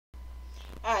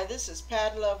Hi, this is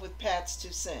Pat Love with Pat's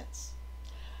 2 Cents.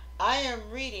 I am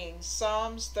reading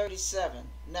Psalms 37.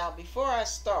 Now, before I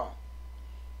start,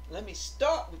 let me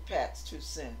start with Pat's 2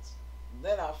 Cents.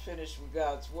 Then I'll finish with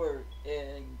God's Word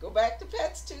and go back to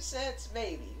Pat's 2 Cents,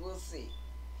 maybe. We'll see.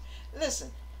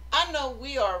 Listen, I know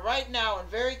we are right now in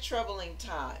very troubling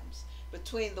times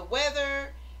between the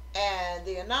weather and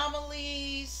the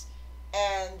anomalies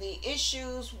and the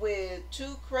issues with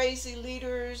two crazy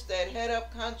leaders that head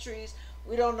up countries.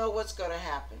 We don't know what's going to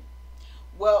happen.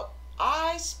 Well,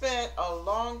 I spent a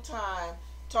long time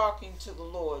talking to the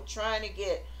Lord, trying to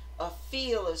get a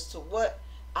feel as to what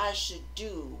I should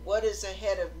do, what is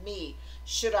ahead of me.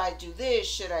 Should I do this?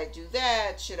 Should I do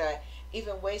that? Should I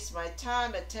even waste my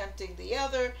time attempting the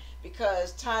other?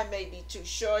 Because time may be too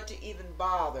short to even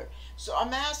bother. So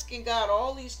I'm asking God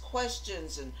all these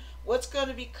questions and what's going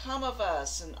to become of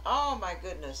us, and oh my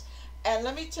goodness. And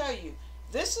let me tell you,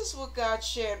 this is what God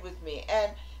shared with me,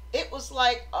 and it was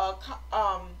like a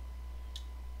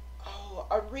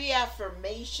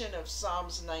reaffirmation of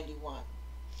Psalms 91.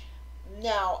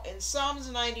 Now, in Psalms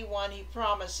 91, he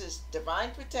promises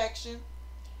divine protection,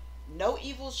 no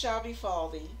evil shall befall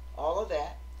thee, all of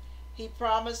that. He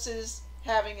promises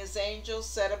having his angels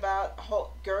set about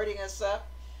girding us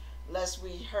up, lest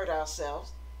we hurt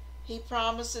ourselves. He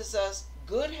promises us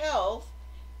good health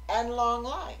and long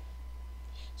life,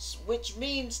 which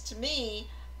means to me,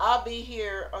 I'll be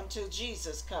here until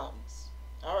Jesus comes.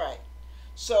 All right.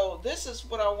 So this is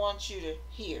what I want you to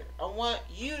hear. I want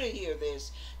you to hear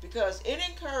this because it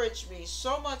encouraged me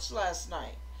so much last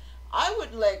night. I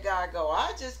wouldn't let God go.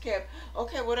 I just kept,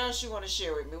 okay, what else you want to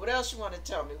share with me? What else you want to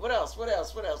tell me? What else? What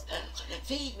else? What else?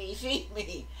 Feed me, feed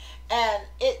me. And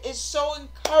it is so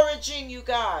encouraging, you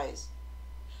guys,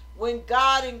 when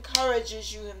God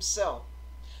encourages you himself.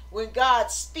 When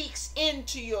God speaks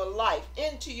into your life,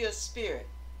 into your spirit,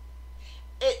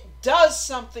 it does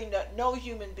something that no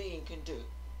human being can do.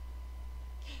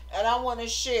 And I want to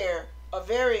share a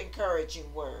very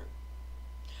encouraging word.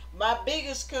 My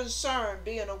biggest concern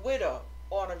being a widow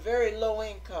on a very low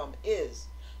income is,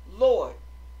 Lord,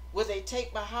 will they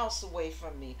take my house away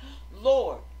from me?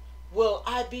 Lord, will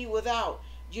I be without?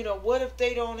 What if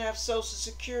they don't have Social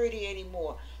Security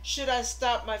anymore? Should I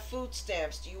stop my food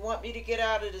stamps? Do you want me to get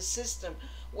out of the system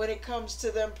when it comes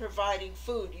to them providing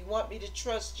food? You want me to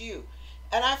trust you?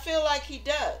 And I feel like he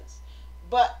does.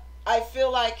 But I feel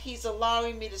like he's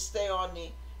allowing me to stay on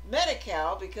the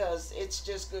Medi-Cal because it's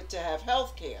just good to have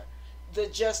health care, the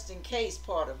just in case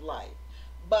part of life.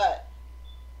 But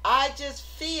I just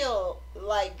feel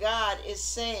like God is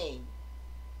saying,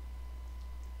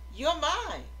 you're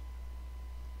mine.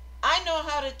 I know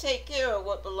how to take care of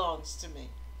what belongs to me.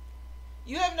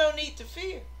 You have no need to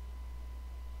fear.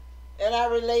 And I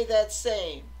relay that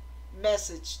same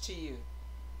message to you.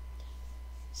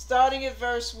 Starting at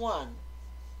verse 1.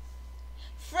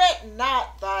 Fret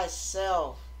not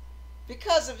thyself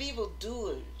because of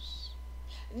evildoers,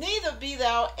 neither be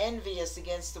thou envious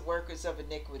against the workers of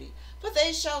iniquity, for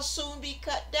they shall soon be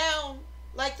cut down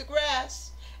like the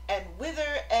grass, and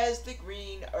wither as the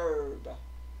green herb.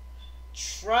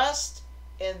 Trust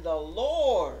in the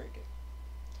Lord,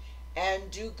 and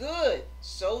do good,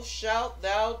 so shalt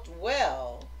thou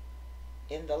dwell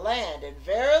in the land, and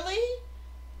verily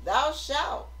thou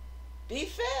shalt be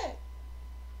fed.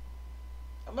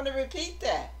 I'm going to repeat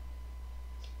that.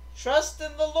 Trust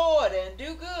in the Lord and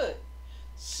do good,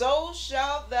 so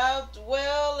shalt thou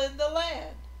dwell in the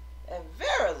land, and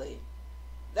verily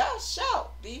thou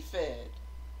shalt be fed.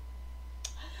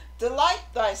 Delight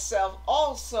thyself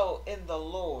also in the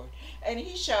Lord, and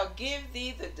he shall give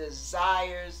thee the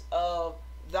desires of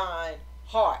thine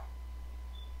heart.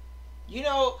 You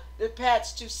know that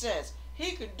Pat's 2 Cents.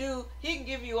 He can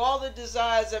give you all the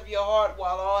desires of your heart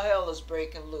while all hell is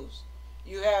breaking loose.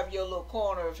 You have your little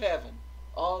corner of heaven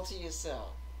all to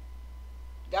yourself.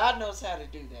 God knows how to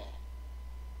do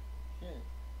that.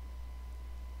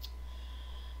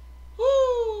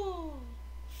 Woo!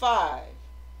 5.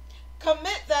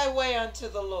 Commit thy way unto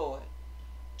the Lord.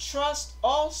 Trust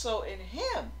also in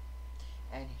him,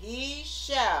 and he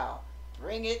shall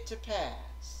bring it to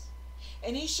pass.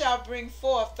 And he shall bring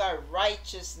forth thy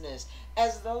righteousness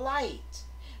as the light,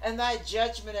 and thy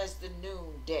judgment as the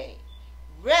noonday.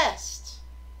 Rest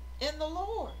in the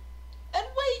Lord, and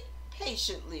wait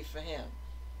patiently for him.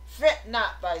 Fret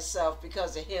not thyself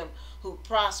because of him who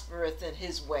prospereth in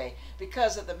his way,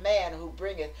 because of the man who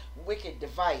bringeth wicked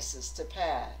devices to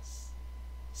pass.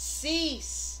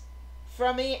 Cease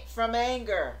from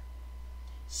anger.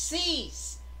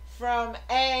 Cease from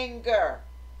anger.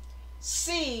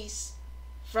 Cease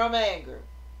from anger,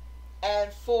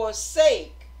 and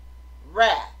forsake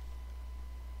wrath.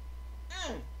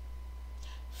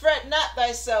 Fret not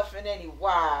thyself in any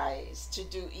wise to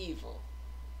do evil,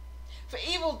 for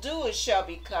evildoers shall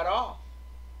be cut off.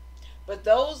 But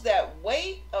those that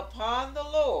wait upon the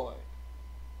Lord,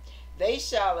 they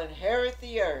shall inherit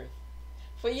the earth.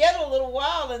 For yet a little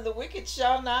while, and the wicked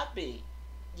shall not be.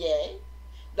 Yea,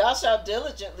 thou shalt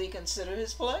diligently consider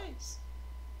his place,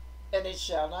 and it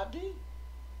shall not be.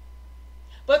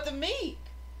 But the meek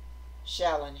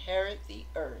shall inherit the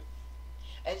earth,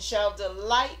 and shall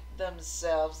delight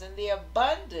themselves in the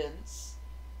abundance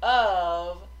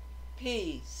of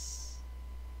peace.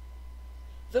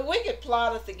 The wicked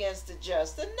plotteth against the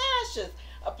just, and gnasheth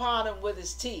upon him with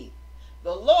his teeth.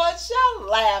 The Lord shall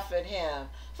laugh at him,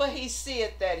 for he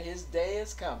seeth that his day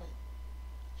is coming.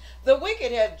 The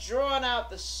wicked have drawn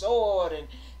out the sword, and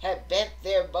have bent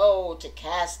their bow to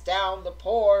cast down the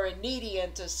poor and needy,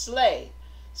 and to slay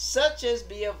such as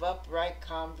be of upright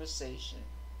conversation.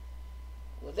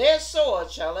 Well, their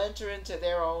sword shall enter into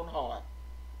their own heart,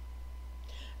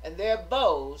 and their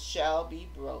bows shall be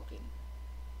broken.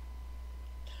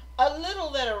 A little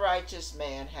that a righteous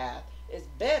man hath is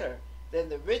better than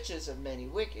the riches of many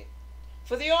wicked.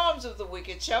 For the arms of the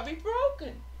wicked shall be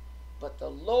broken, but the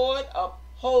Lord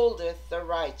upholdeth the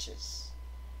righteous.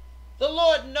 The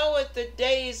Lord knoweth the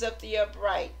days of the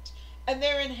upright, and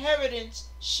their inheritance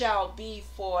shall be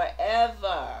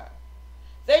forever.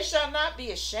 They shall not be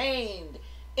ashamed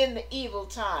in the evil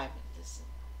time. Listen.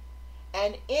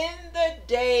 And in the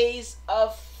days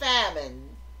of famine,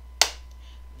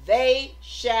 they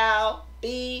shall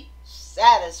be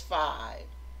satisfied.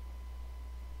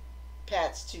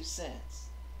 Pat's 2 cents.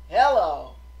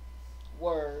 Hello,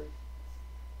 word.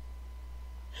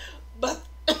 But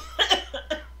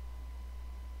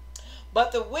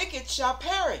the wicked shall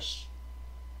perish,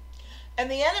 and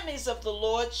the enemies of the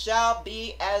Lord shall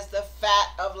be as the fat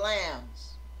of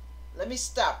lambs. Let me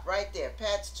stop right there.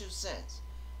 Pat's 2 cents.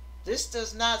 This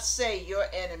does not say your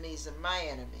enemies and my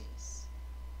enemies.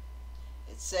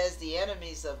 It says the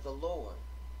enemies of the Lord.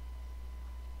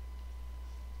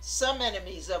 Some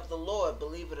enemies of the Lord,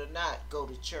 believe it or not, go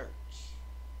to church.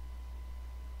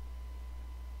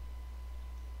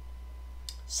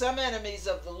 Some enemies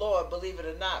of the Lord, believe it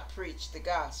or not, preach the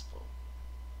gospel.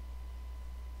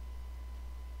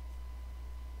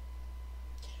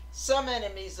 Some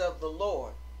enemies of the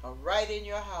Lord are right in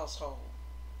your household.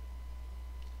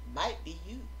 Might be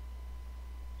you.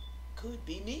 Could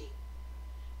be me.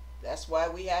 That's why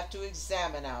we have to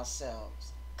examine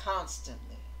ourselves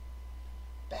constantly.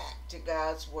 Back to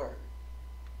God's word.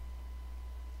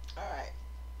 All right.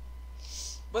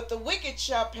 But the wicked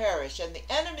shall perish, and the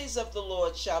enemies of the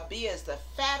Lord shall be as the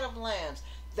fat of lambs.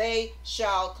 They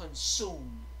shall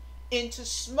consume into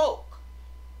smoke.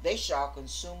 They shall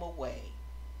consume away.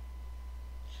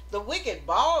 The wicked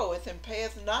borroweth and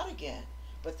payeth not again,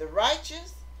 but the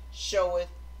righteous showeth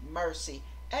mercy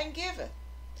and giveth.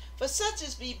 For such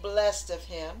as be blessed of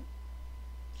him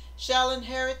shall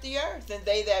inherit the earth, and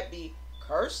they that be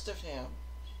cursed of him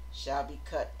shall be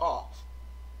cut off.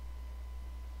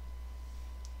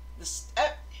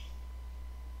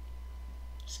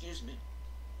 Excuse me,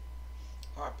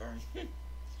 heartburn.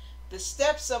 The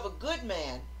steps of a good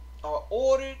man are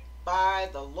ordered by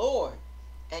the Lord,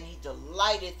 and he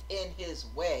delighteth in his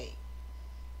way.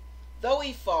 Though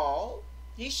he fall,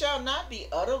 he shall not be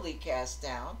utterly cast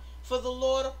down, for the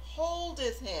Lord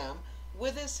upholdeth him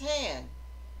with his hand.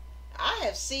 I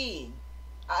have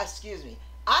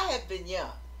been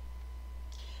young,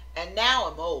 and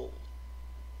now am old.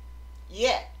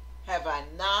 Yet have I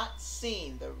not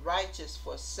seen the righteous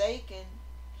forsaken,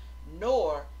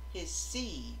 nor his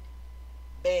seed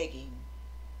begging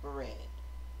bread.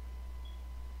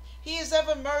 He is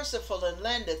ever merciful and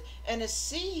lendeth, and his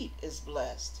seed is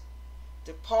blessed.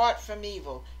 Depart from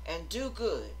evil, and do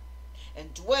good,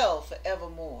 and dwell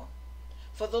forevermore.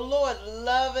 For the Lord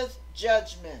loveth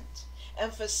judgment,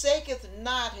 and forsaketh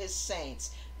not his saints.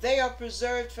 They are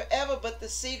preserved forever, but the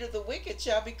seed of the wicked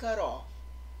shall be cut off.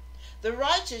 The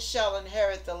righteous shall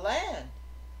inherit the land,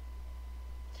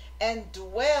 and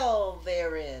dwell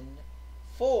therein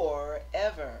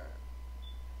forever.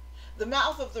 The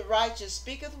mouth of the righteous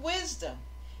speaketh wisdom,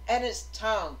 and his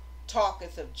tongue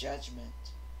talketh of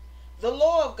judgment. The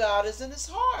law of God is in his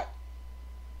heart.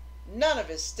 None of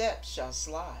his steps shall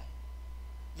slide.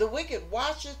 The wicked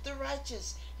watcheth the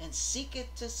righteous, and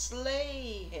seeketh to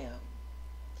slay him.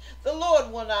 The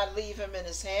Lord will not leave him in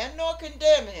his hand, nor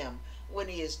condemn him when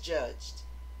he is judged.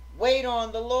 Wait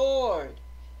on the Lord,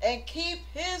 and keep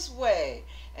his way,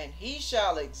 and he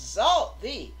shall exalt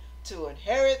thee to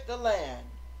inherit the land.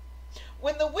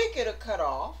 When the wicked are cut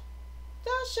off,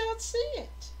 thou shalt see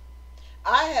it.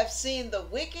 I have seen the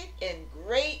wicked in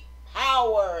great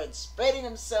power and spreading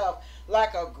himself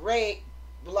like a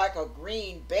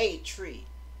green bay tree.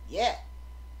 Yet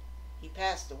he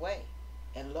passed away,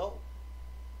 and lo,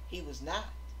 he was not.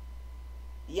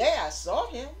 Yea, I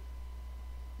sought him,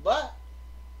 but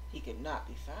he could not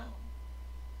be found.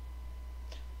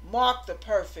 Mark the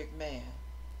perfect man,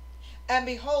 and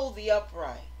behold the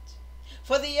upright,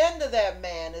 for the end of that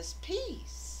man is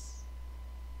peace.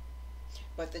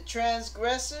 But the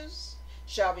transgressors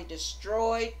shall be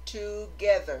destroyed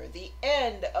together. The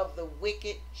end of the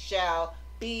wicked shall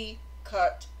be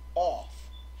cut off.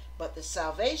 But the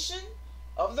salvation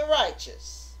of the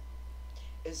righteous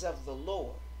is of the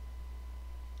Lord.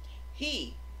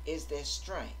 He is their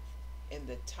strength in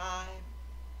the time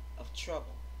of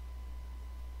trouble.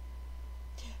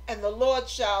 And the Lord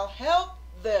shall help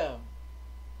them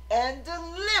and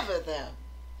deliver them.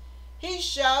 He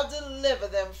shall deliver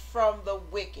them from the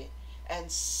wicked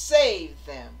and save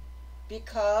them,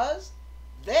 because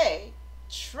they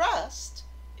trust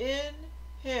in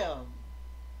him.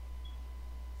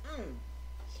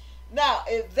 Now,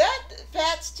 if that,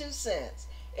 Pat's 2 cents,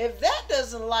 if that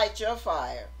doesn't light your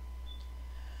fire,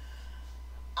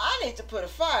 I need to put a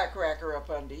firecracker up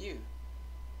under you.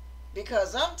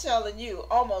 Because I'm telling you,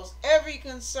 almost every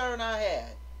concern I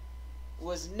had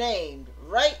was named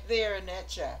right there in that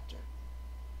chapter.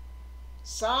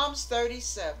 Psalms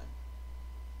 37.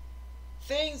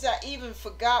 Things I even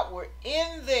forgot were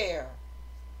in there.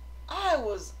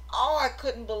 I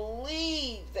couldn't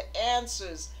believe the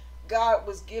answers God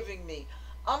was giving me.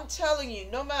 I'm telling you,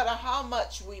 no matter how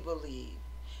much we believe,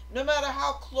 no matter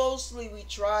how closely we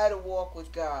try to walk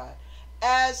with God,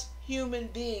 as human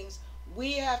beings,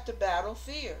 we have to battle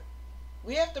fear.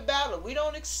 We have to battle it. We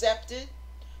don't accept it.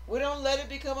 We don't let it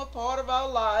become a part of our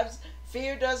lives.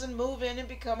 Fear doesn't move in and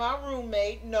become our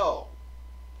roommate. No.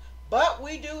 But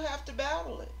we do have to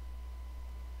battle it.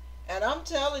 And I'm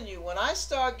telling you, when I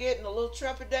start getting a little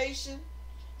trepidation,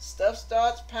 stuff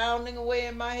starts pounding away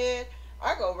in my head,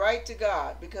 I go right to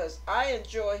God, because I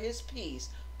enjoy his peace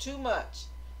too much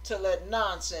to let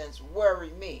nonsense worry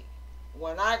me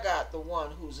when I got the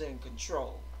one who's in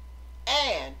control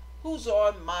and who's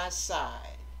on my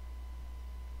side.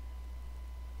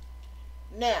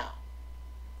 Now,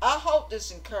 I hope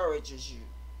this encourages you.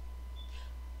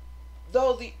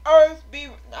 Though the earth be...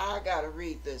 I gotta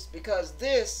read this, because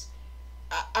this,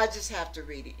 I just have to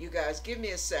read it. You guys, give me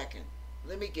a second.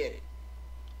 Let me get it.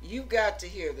 You've got to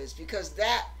hear this, because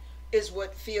that is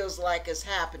what feels like is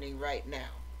happening right now.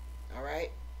 All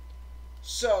right?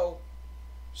 So,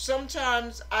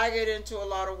 sometimes I get into a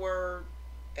lot of word.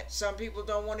 Some people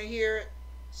don't want to hear it.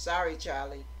 Sorry,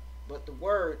 Charlie. But the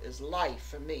word is life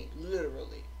for me,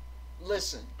 literally.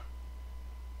 Listen.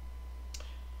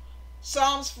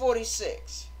 Psalms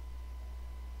 46.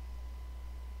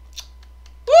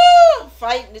 Woo! I'm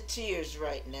fighting the tears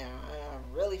right now.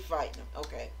 I'm really fighting them.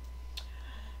 Okay.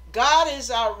 God is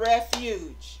our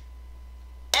refuge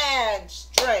and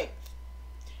strength,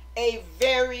 a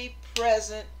very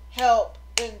present help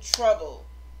in trouble.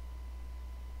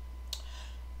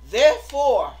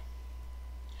 Therefore,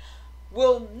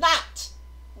 will not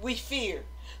we fear,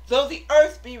 though the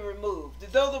earth be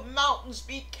removed, though the mountains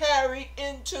be carried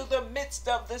into the midst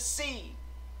of the sea,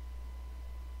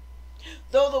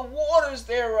 though the waters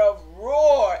thereof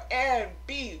roar and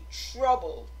be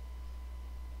troubled,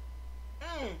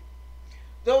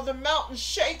 though the mountains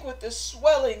shake with the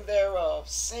swelling thereof.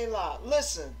 Selah.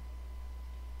 Listen.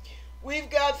 We've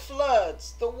got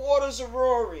floods. The waters are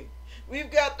roaring. We've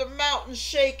got the mountains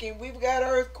shaking. We've got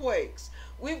earthquakes.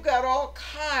 We've got all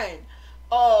kind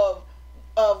of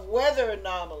weather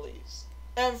anomalies.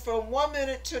 And from one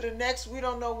minute to the next, we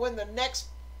don't know when the next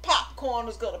popcorn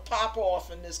is going to pop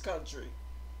off in this country.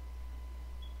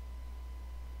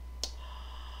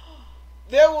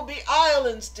 There will be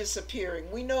islands disappearing.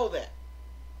 We know that.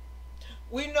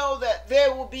 We know that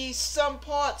there will be some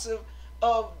parts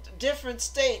of different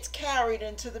states carried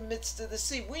into the midst of the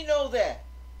sea. We know that.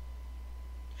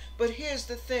 But here's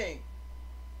the thing.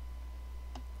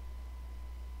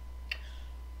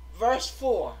 Verse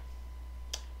 4.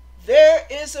 There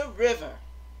is a river,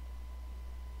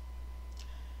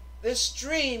 the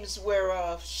streams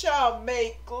whereof shall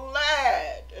make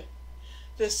glad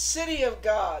the city of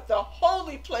God, the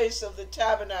holy place of the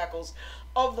tabernacles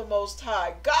of the Most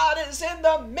High. God is in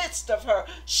the midst of her.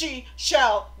 She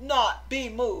shall not be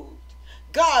moved.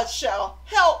 God shall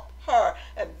help her,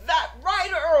 and that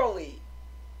right early.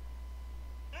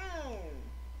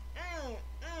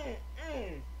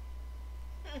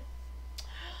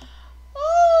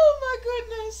 Oh my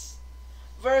goodness.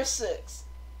 Verse 6.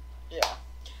 Yeah.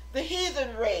 The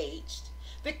heathen raged.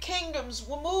 The kingdoms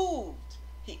were moved.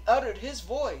 He uttered his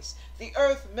voice. The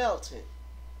earth melted.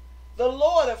 The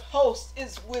Lord of hosts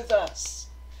is with us.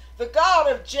 The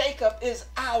God of Jacob is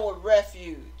our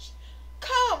refuge.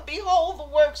 Come, behold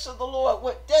the works of the Lord,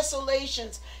 what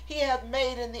desolations he hath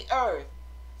made in the earth.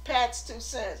 Pat's 2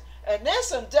 cents. And there's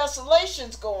some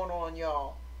desolations going on,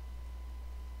 y'all.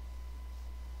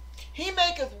 He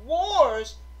maketh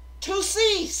wars to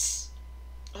cease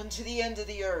unto the end of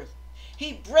the earth.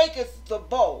 He breaketh the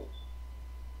bow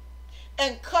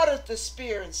and cutteth the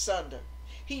spear in sunder.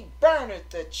 He burneth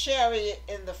the chariot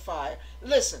in the fire.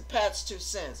 Listen, Pat's 2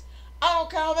 cents. I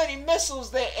don't care how many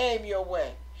missiles they aim your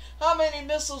way, how many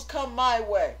missiles come my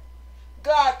way.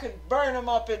 God can burn them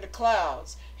up in the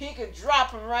clouds. He can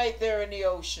drop them right there in the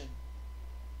ocean.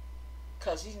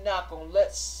 Because he's not going to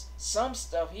let some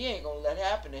stuff he ain't going to let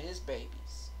happen to his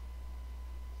babies.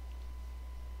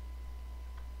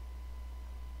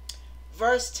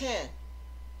 Verse 10.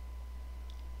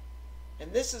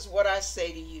 And this is what I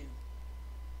say to you.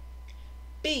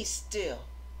 Be still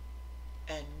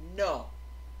and know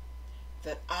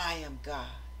that I am God.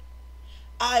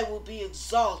 I will be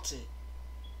exalted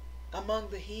among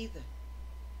the heathen.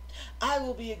 I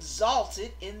will be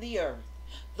exalted in the earth.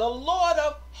 The Lord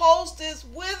of hosts is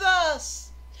with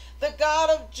us. The God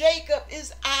of Jacob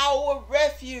is our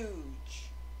refuge.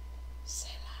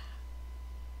 Selah.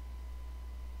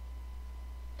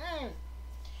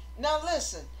 Now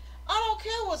listen, I don't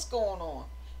care what's going on.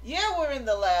 Yeah, we're in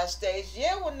the last days.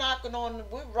 Yeah, we're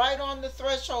right on the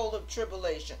threshold of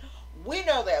tribulation. We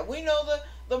know that. We know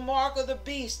the mark of the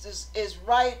beast is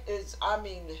right,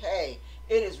 hey,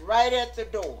 it is right at the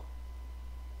door.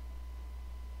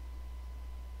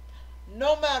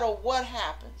 No matter what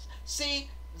happens. See,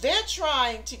 they're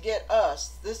trying to get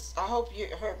us, I hope you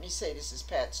heard me say this is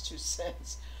Pat's 2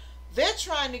 cents. They're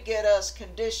trying to get us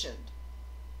conditioned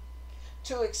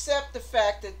to accept the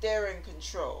fact that they're in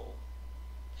control.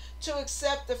 To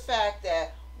accept the fact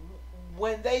that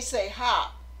when they say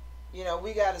hop,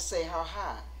 we got to say how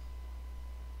high.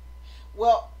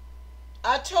 Well,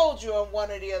 I told you on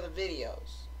one of the other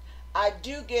videos, I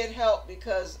do get help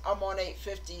because I'm on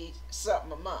 $8.50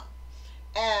 something a month.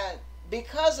 And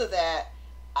because of that,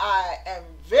 I am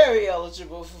very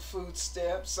eligible for food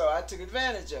stamps, so I took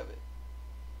advantage of it.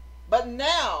 But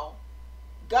now,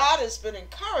 God has been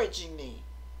encouraging me.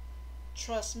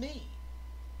 Trust me.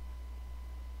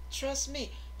 Trust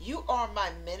me. You are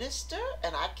my minister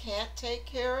and I can't take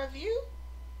care of you?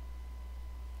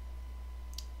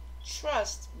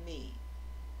 Trust me.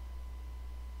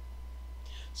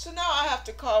 So now I have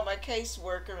to call my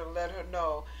caseworker and let her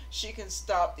know she can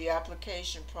stop the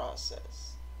application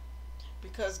process.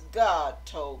 Because God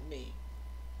told me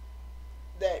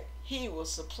that he will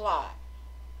supply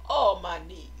all my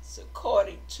needs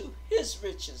according to his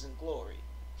riches and glory.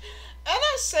 And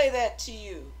I say that to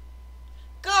you.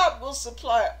 God will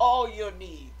supply all your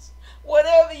needs.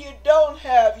 Whatever you don't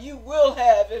have, you will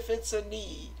have if it's a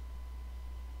need.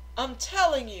 I'm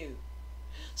telling you.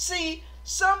 See,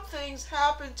 some things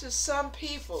happen to some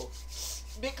people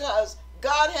because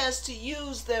God has to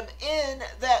use them in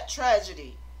that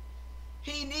tragedy.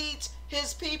 He needs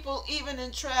his people even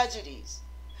in tragedies.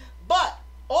 But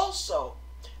also,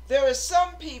 there are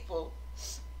some people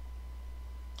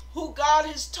who God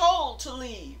has told to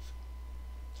leave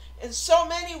in so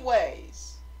many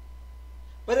ways.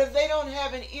 But if they don't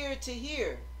have an ear to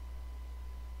hear,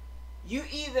 you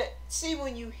either, see,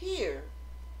 when you hear,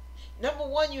 number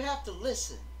one, you have to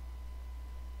listen.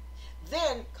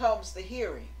 Then comes the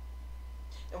hearing.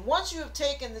 And once you have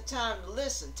taken the time to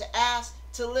listen, to ask,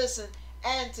 to listen,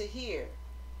 and to hear,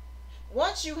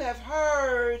 once you have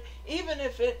heard, even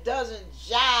if it doesn't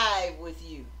jive with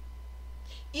you,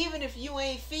 even if you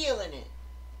ain't feeling it,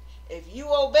 if you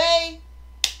obey,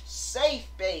 safe,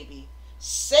 baby,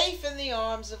 safe in the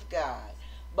arms of God.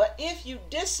 But if you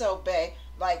disobey,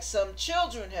 like some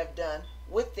children have done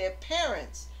with their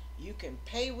parents, you can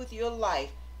pay with your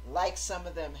life like some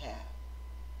of them have.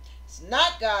 It's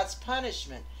not God's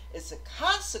punishment. It's a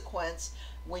consequence.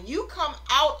 When you come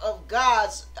out of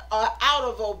out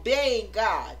of obeying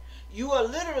God, you are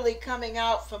literally coming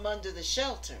out from under the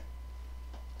shelter,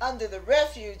 under the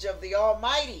refuge of the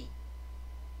Almighty.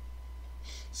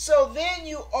 So then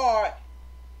you are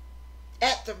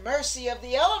at the mercy of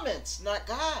the elements, not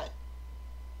God,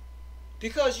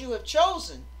 because you have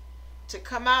chosen to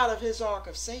come out of his ark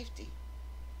of safety.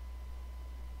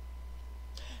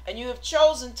 And you have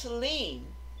chosen to lean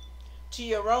to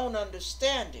your own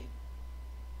understanding.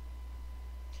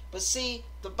 But see,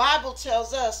 the Bible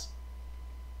tells us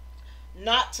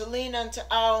not to lean unto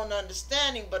our own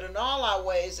understanding, but in all our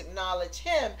ways acknowledge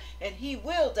him, and he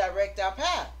will direct our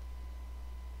path.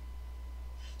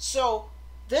 So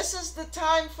this is the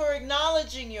time for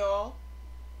acknowledging, y'all.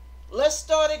 Let's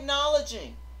start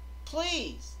acknowledging,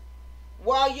 please,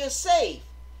 while you're safe,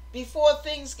 before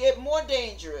things get more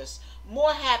dangerous,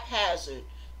 more haphazard,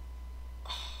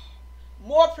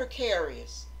 more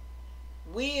precarious.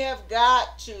 We have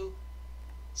got to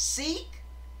seek,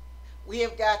 we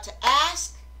have got to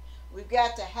ask, we've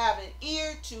got to have an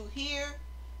ear to hear,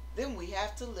 then we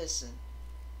have to listen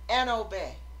and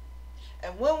obey.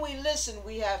 And when we listen,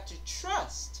 we have to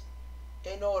trust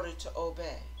in order to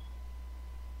obey.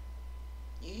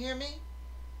 You hear me?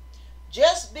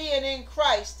 Just being in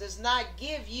Christ does not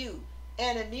give you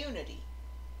an immunity.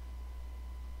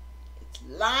 It's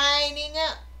lining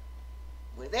up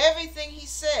with everything he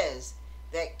says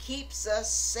that keeps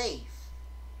us safe.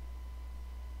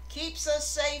 Keeps us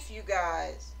safe, you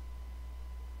guys.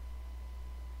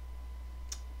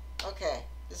 Okay,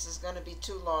 this is going to be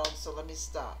too long, so let me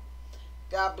stop.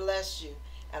 God bless you,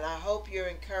 and I hope you're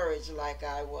encouraged like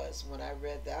I was when I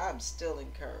read that. I'm still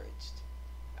encouraged.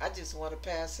 I just want to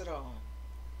pass it on.